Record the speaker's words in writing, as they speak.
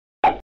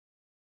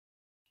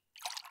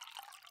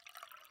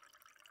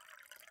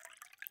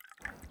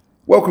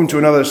Welcome to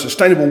another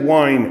Sustainable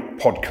Wine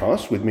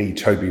podcast with me,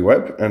 Toby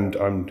Webb, and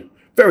I'm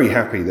very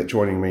happy that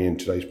joining me in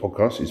today's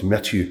podcast is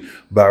Mathieu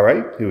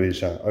Barret, who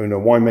is owner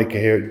winemaker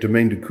here at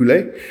Domaine de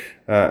Coulet,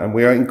 and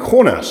we are in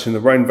Cornas in the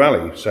Rhone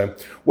Valley. So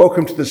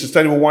welcome to the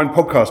Sustainable Wine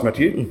podcast,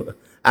 Mathieu.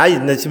 Hi,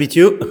 nice to meet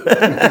you.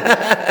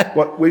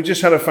 Well, we've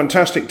just had a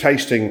fantastic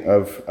tasting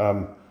of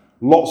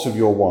lots of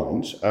your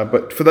wines,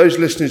 but for those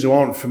listeners who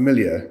aren't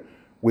familiar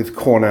with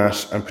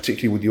Cornas and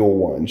particularly with your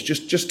wines,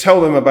 just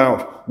tell them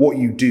about what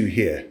you do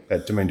here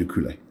at Domaine de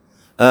Coulet.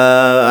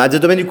 At the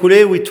Domaine de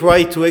Coulet, we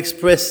try to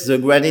express the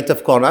granite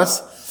of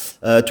Cornas,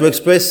 to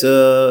express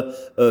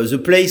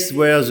the place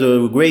where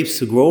the grapes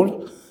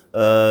grow.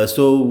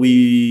 So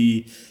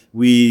we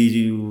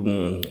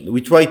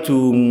try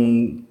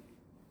to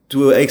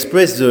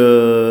express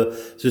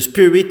the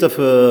spirit of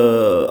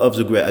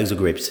the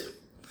grapes.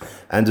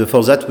 And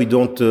for that, we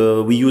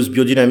use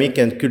biodynamic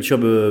and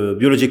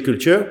biologic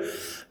culture.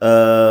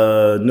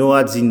 No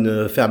ads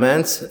in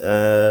ferments,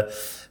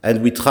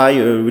 and we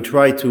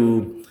try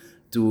to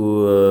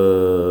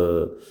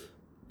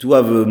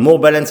have more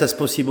balance as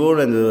possible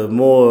and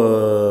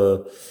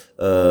more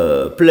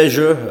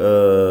pleasure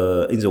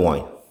in the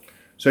wine.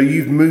 So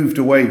you've moved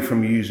away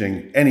from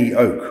using any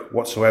oak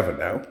whatsoever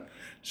now,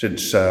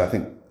 since I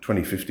think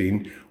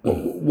 2015. Well,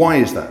 why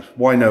is that?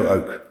 Why no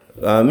oak?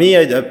 For me,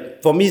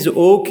 the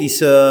oak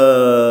is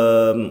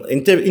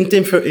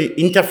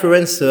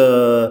interference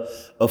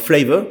of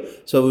flavor.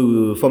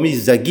 So for me,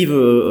 that give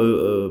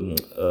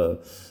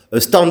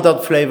a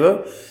standard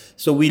flavor.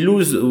 So we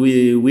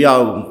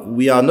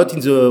are not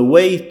in the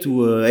way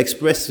to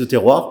express the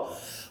terroir.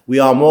 We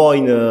are more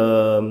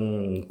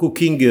in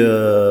cooking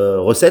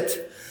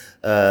recette.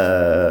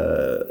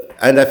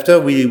 And after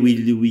we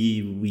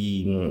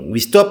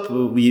stop.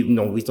 We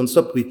don't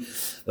stop. We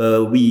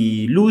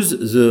lose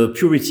the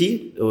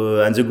purity,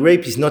 and the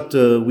grape is not.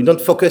 We don't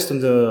focus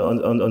on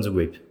the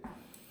grape.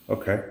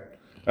 Okay,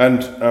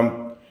 and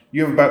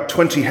you have about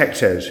 20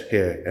 hectares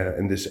here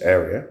in this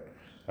area.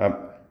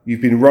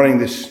 You've been running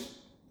this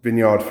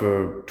vineyard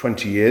for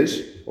 20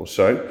 years or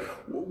so.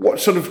 What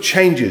sort of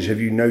changes have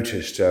you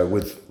noticed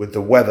with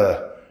the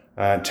weather,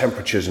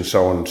 temperatures, and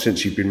so on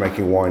since you've been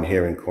making wine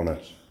here in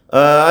Cornas?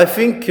 I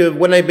think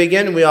when I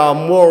began, we are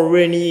more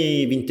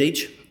rainy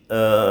vintage,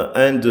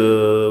 and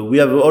we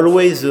have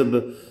always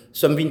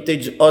some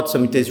vintage hot,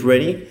 some vintage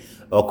rainy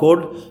or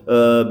cold.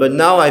 But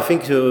now I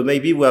think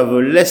maybe we have a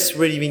less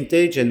rainy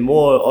vintage and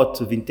more hot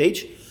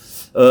vintage.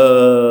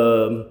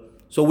 So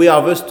we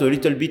harvest a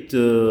little bit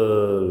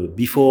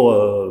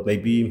before,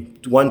 maybe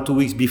 1-2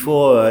 weeks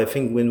before, I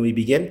think, when we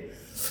began.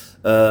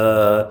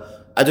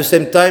 At the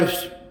same time,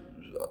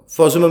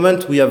 for the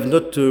moment, we have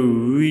not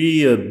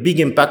really a big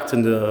impact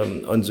on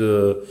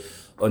the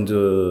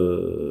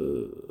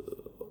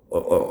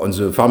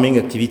farming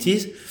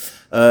activities,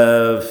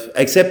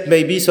 except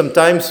maybe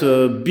sometimes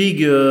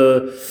big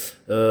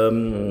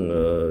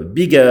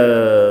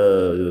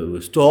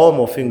storm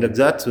or things like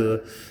that.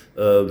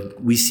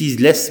 We see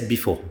less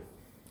before.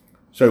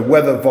 So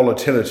weather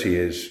volatility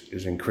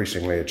is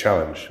increasingly a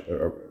challenge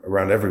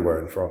around everywhere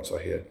in France, I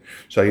hear.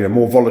 So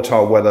more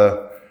volatile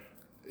weather.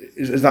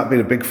 Has that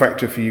been a big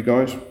factor for you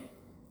guys?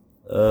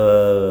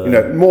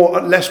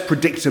 Less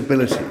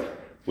predictability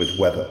with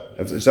weather.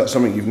 Is that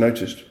something you've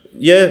noticed?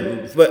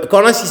 Yeah,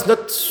 Cornas is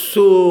not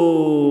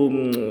so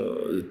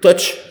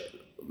touched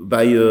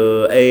by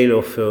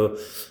hail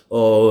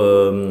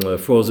or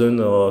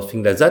frozen or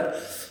things like that.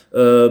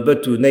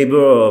 But the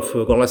neighbor of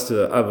Cornas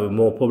have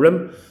more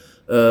problem.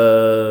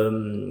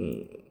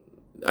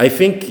 I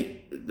think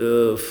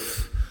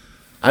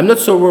I'm not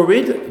so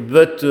worried,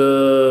 but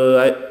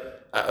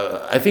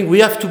I think we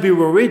have to be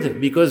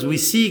worried because we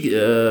see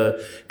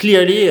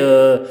clearly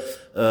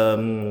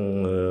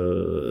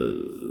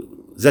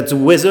that the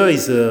weather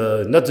is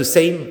not the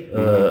same,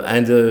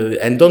 and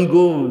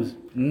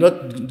not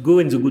go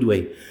in the good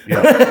way.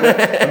 Yeah,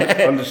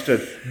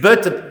 understood.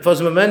 But for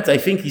the moment, I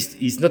think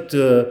it's not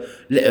too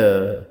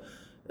late.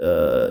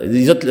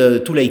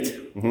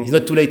 Mm-hmm. It's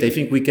not too late. I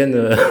think we can.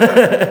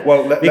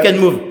 We can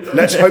move.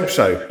 Let's hope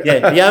so.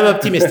 Yeah, I'm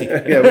optimistic.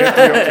 Yeah, we have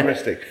to be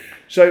optimistic.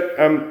 So,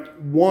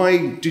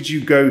 why did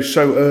you go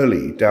so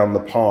early down the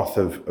path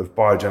of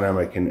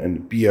biodynamic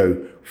and bio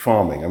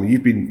farming? I mean,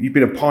 you've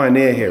been a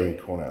pioneer here in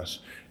Cornas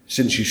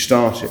since you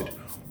started.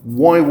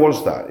 Why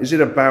was that? Is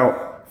it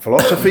about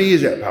philosophy?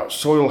 Is it about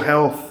soil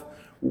health?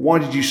 Why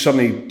did you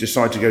suddenly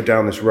decide to go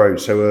down this road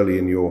so early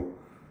in your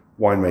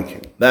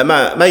winemaking?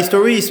 My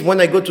story is when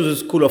I go to the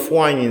School of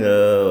Wine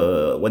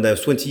when I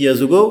was 20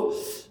 years ago.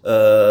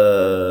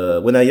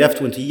 When I have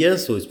 20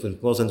 years, so it's been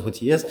more than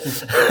 20 years,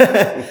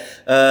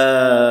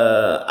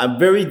 I'm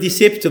very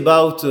deceived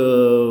about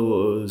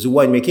the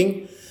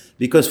winemaking,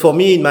 because for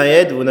me, in my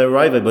head, when I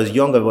arrived, I was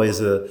young,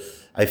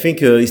 I think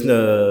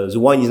the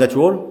wine is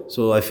natural,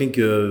 so I think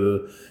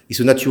it's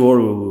a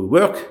natural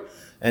work,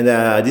 and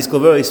I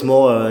discover it's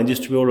more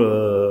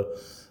industrial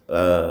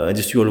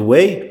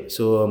way,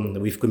 so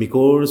with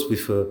chemicals,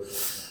 with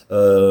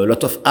a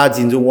lot of ads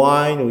in the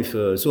wine, with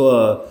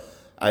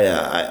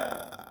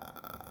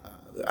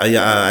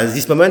at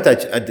this moment,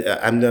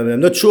 I'm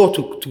not sure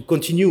to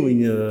continue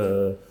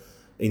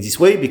in this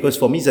way, because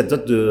for me that's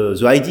not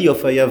the idea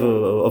I have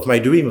of my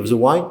dream of the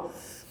wine,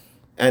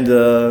 and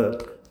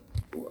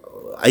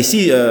I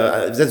see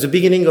that's the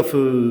beginning of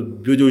a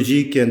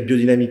biologic and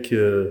biodynamic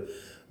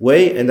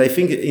way, and I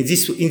think in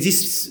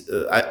this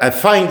I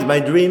find my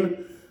dream.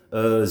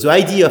 The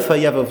idea I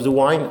have of the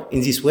wine in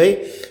this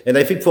way, and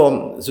I think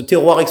for the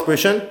terroir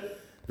expression,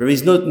 there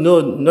is not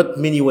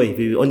many ways.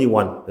 There is only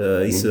one.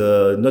 It's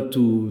not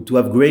to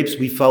have grapes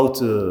without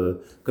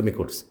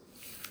chemicals.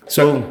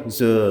 So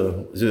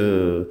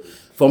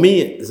for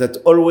me, that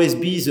always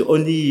be the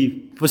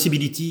only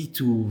possibility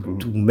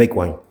to make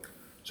wine.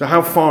 So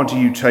how far do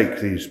you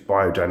take these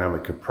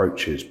biodynamic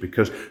approaches?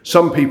 Because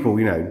some people,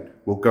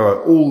 will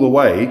go all the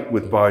way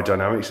with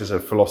biodynamics as a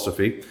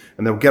philosophy,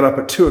 and they'll get up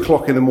at 2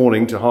 o'clock in the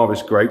morning to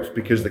harvest grapes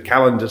because the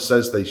calendar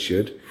says they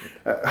should.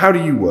 How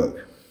do you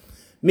work?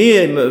 Me,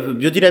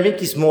 biodynamic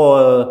is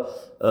more.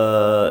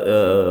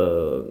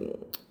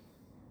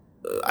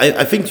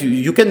 I think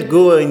you can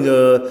go in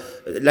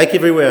like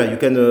everywhere. You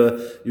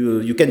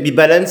can be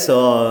balanced,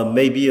 or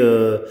maybe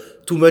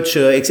too much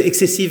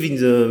excessive in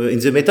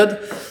the method.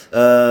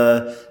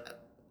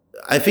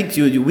 I think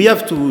we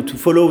have to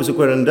follow the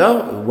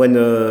calendar when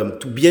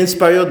to be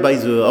inspired by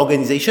the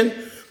organization,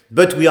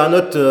 but we are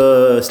not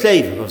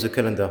slave of the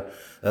calendar.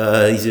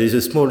 There's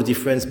a small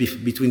difference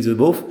between the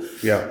both.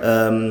 Yeah.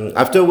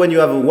 After, when you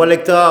have 1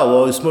 hectare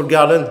or a small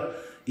garden,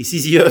 it's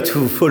easier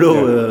to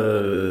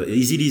follow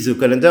easily the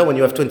calendar. When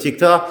you have 20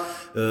 hectares,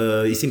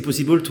 it's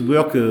impossible to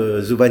work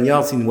the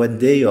vineyards in 1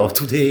 day or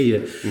 2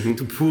 days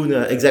to prune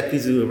exactly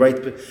the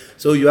right.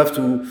 So you have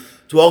to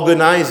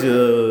organize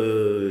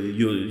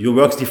your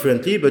works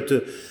differently. But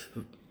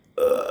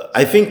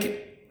I think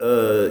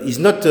it's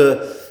not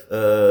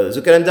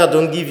the calendar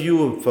don't give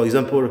you, for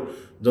example,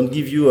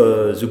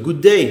 the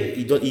good day.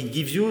 It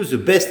gives you the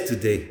best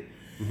day.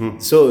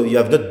 So you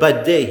have not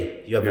bad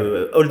day. You have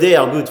all day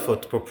are good for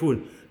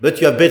prune,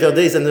 but you have better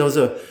days than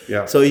other.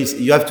 Yeah. So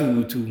you have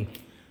to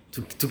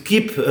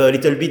keep a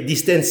little bit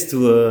distance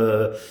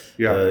to.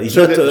 It's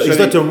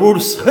not a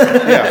rules. So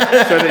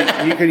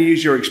that you can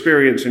use your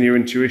experience and your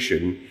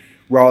intuition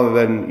rather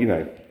than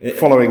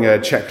following a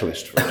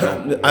checklist. For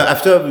example.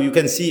 After, you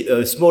can see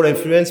a small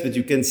influence, but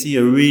you can see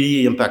a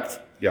really impact.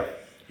 Yeah.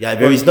 Yeah.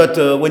 There is not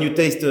when you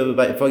taste.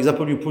 For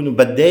example, you prune a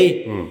bad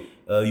day.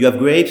 You have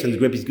grapes, and the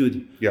grape is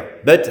good. Yeah.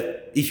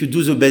 But if you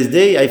do the best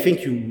day, I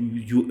think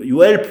you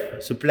help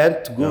the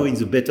plant to go in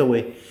the better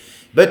way.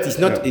 But it's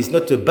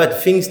not a bad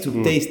thing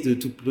to taste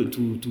to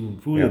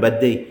prune a bad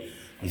day.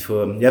 If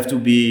you have to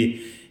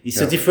be, it's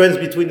a difference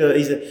between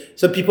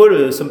some people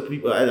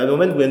at the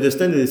moment we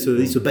understand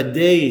it's a bad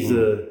day.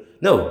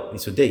 No,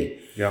 it's a day.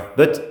 Yeah.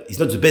 But it's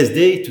not the best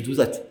day to do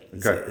that.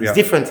 It's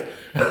different.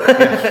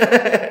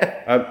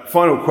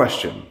 Final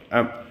question.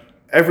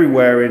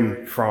 Everywhere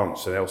in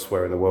France and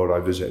elsewhere in the world I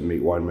visit and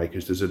meet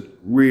winemakers, there's a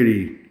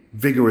really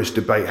vigorous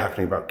debate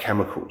happening about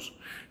chemicals.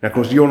 Now, of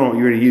course, you're not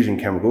really using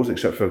chemicals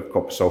except for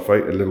copper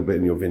sulfate a little bit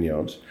in your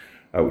vineyards,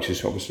 which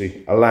is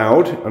obviously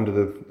allowed under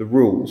the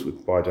rules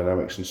with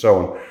biodynamics and so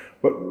on.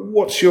 But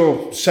what's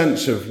your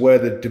sense of where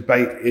the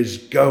debate is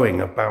going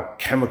about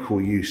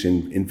chemical use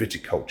in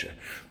viticulture?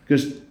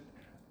 Because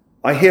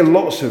I hear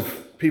lots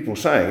of people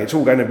saying it's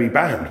all going to be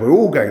banned. We're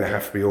all going to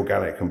have to be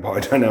organic and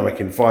biodynamic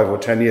in 5 or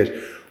 10 years.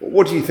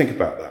 What do you think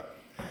about that?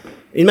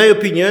 In my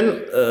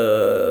opinion,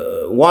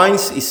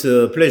 wines is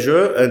a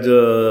pleasure, and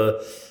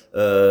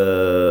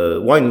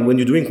wine. When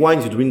you drink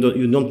wine,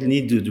 you don't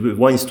need the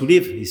wines to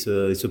live.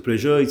 It's a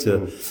pleasure.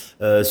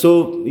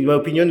 So, in my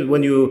opinion,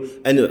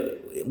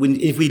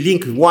 if we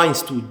link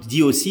wines to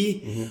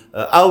DOC,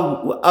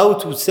 how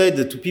to say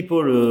to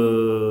people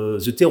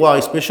the terroir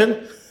expression,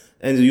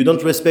 and you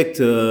don't respect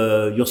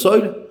your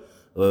soil,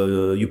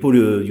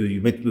 you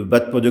make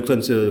bad products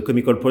and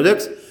chemical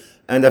products,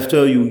 and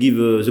after you give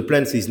the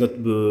plants is not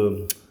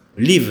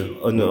live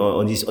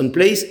on his own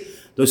place.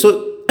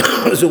 So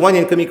the wine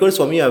and chemicals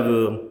for me have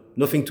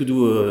nothing to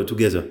do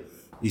together.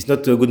 It's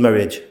not a good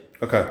marriage.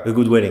 Okay. A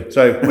good wedding.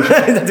 So we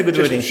that's a good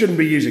wedding. Shouldn't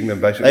be using them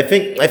basically.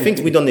 I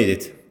think we don't need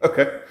it.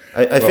 Okay.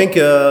 I think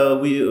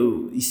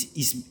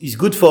it's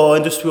good for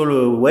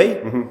industrial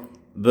way,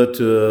 but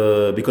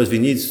because we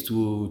need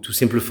to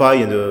simplify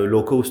and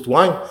low cost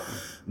wine.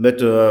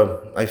 But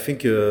I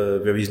think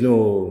there is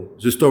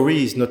the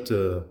story is not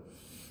a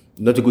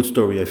good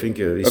story. I think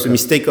it's a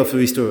mistake of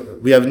history.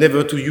 We have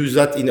never to use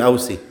that in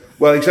AOC.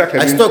 Well, exactly.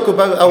 I talk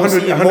about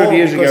AOC 100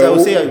 years because ago,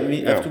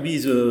 AOC have to be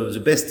the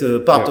best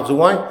part of the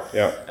wine.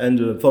 Yeah.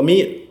 And for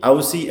me,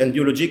 AOC and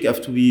biologic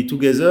have to be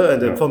together.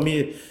 And for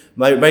me,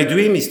 my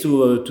dream is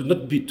to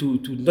not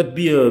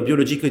be a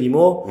biologic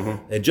anymore,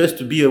 and just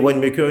to be a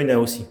winemaker in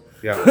AOC.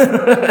 Yeah.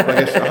 I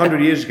guess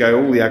 100 years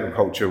ago, all the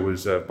agriculture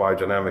was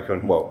biodynamic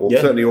and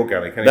certainly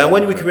organic. But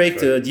when we create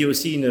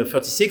DOC in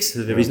 36,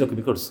 there is no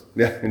chemicals.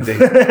 Yeah, indeed.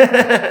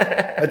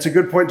 That's a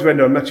good point to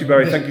end on. Mathieu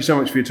Barry, thank you so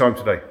much for your time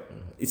today.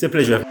 It's a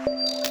pleasure.